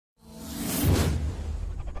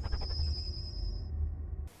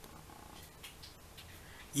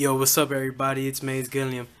Yo, what's up everybody? It's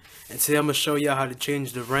Gilliam, and today I'm going to show y'all how to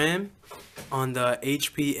change the RAM on the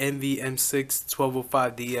HP NVMe6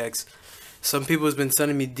 1205DX. Some people has been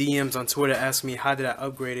sending me DMs on Twitter asking me how did I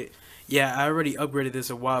upgrade it. Yeah, I already upgraded this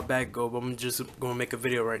a while back ago, but I'm just going to make a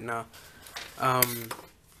video right now.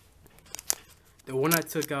 The one I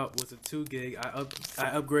took out was a 2 gig. I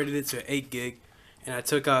upgraded it to 8 gig, and I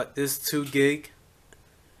took out this 2 gig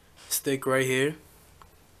stick right here.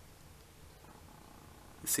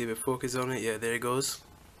 Let's see if it focuses on it. Yeah, there it goes.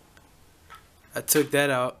 I took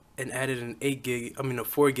that out and added an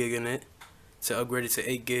 4 gig in it to upgrade it to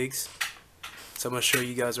 8 gigs. So I'm gonna show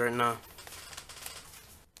you guys right now.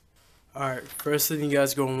 Alright, first thing you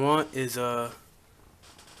guys gonna want is a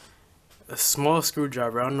small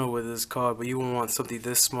screwdriver. I don't know what this is called, but you will want something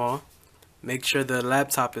this small. Make sure the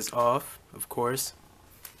laptop is off, of course.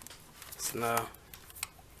 So now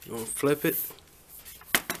you want to flip it.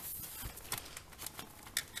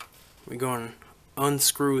 We're going to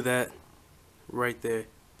unscrew that right there,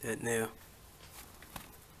 that nail.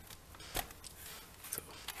 So,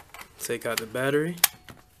 take out the battery.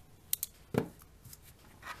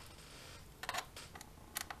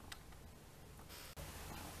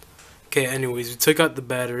 Okay, anyways, we took out the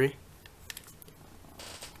battery.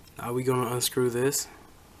 Now we're going to unscrew this.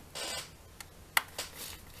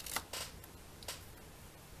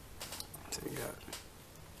 Take out.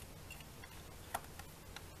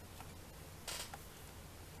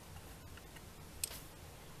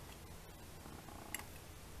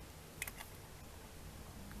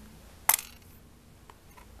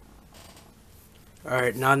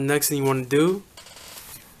 Alright, now the next thing you want to do,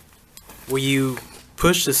 when you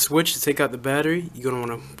push the switch to take out the battery, you're going to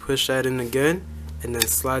want to push that in again and then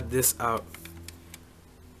slide this out.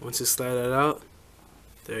 Once you slide that out,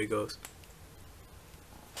 there it goes.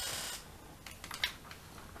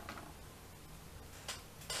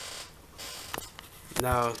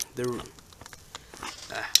 Now the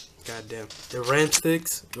RAM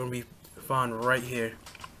sticks are going to be found right here.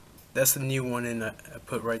 That's the new one I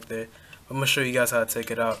put right there. I'm going to show you guys how to take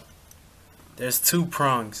it out. There's 2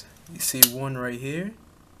 prongs. You see one right here.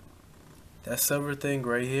 That silver thing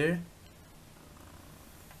right here.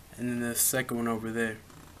 And then the second one over there.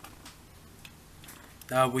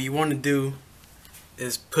 Now what you want to do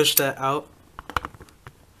is push that out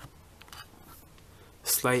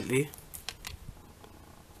slightly.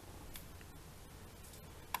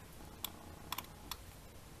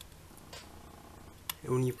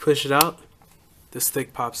 And when you push it out, the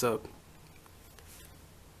stick pops up.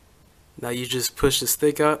 Now you just push the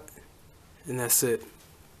stick out, and that's it.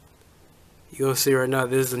 You're gonna see right now,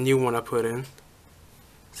 this is the new one I put in.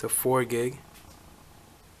 It's a 4 gig.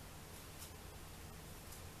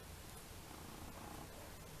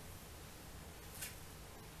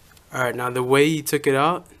 Alright, now the way you took it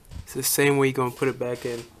out, it's the same way you're gonna put it back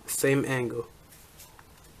in. Same angle.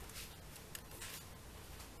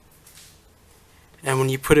 And when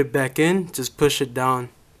you put it back in, just push it down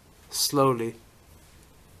slowly.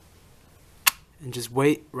 And just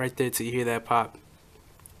wait right there till you hear that pop.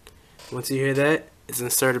 Once you hear that, it's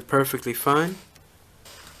inserted perfectly fine.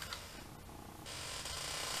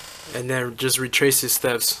 And then just retrace your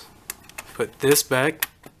steps. Put this back.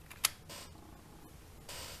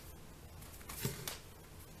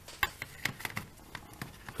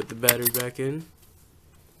 Put the battery back in.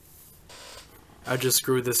 I'll just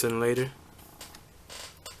screw this in later.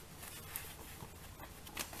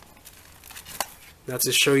 Now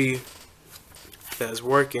to show you that it's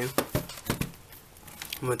working,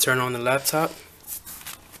 I'm going to turn on the laptop.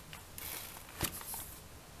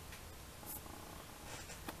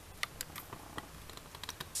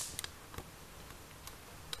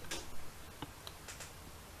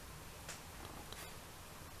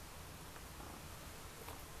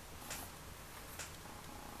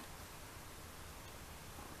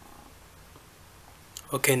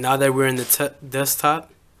 Okay, now that we're in the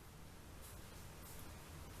desktop,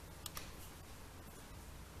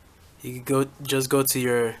 you can just go to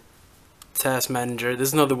your task manager.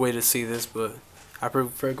 There's another way to see this, but I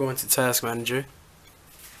prefer going to task manager.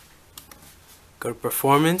 Go to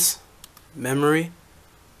performance, memory,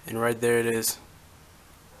 and right there it is.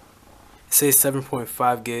 It says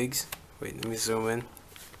 7.5 gigs. Wait, let me zoom in.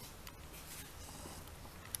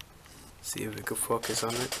 See if we can focus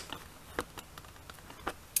on it.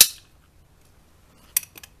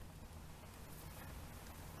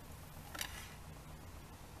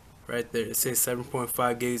 Right there, it says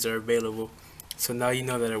 7.5 gigs are available. So now you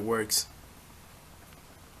know that it works.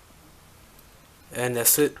 And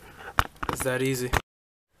that's it. It's that easy.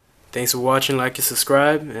 Thanks for watching, like and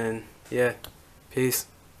subscribe, and yeah, peace.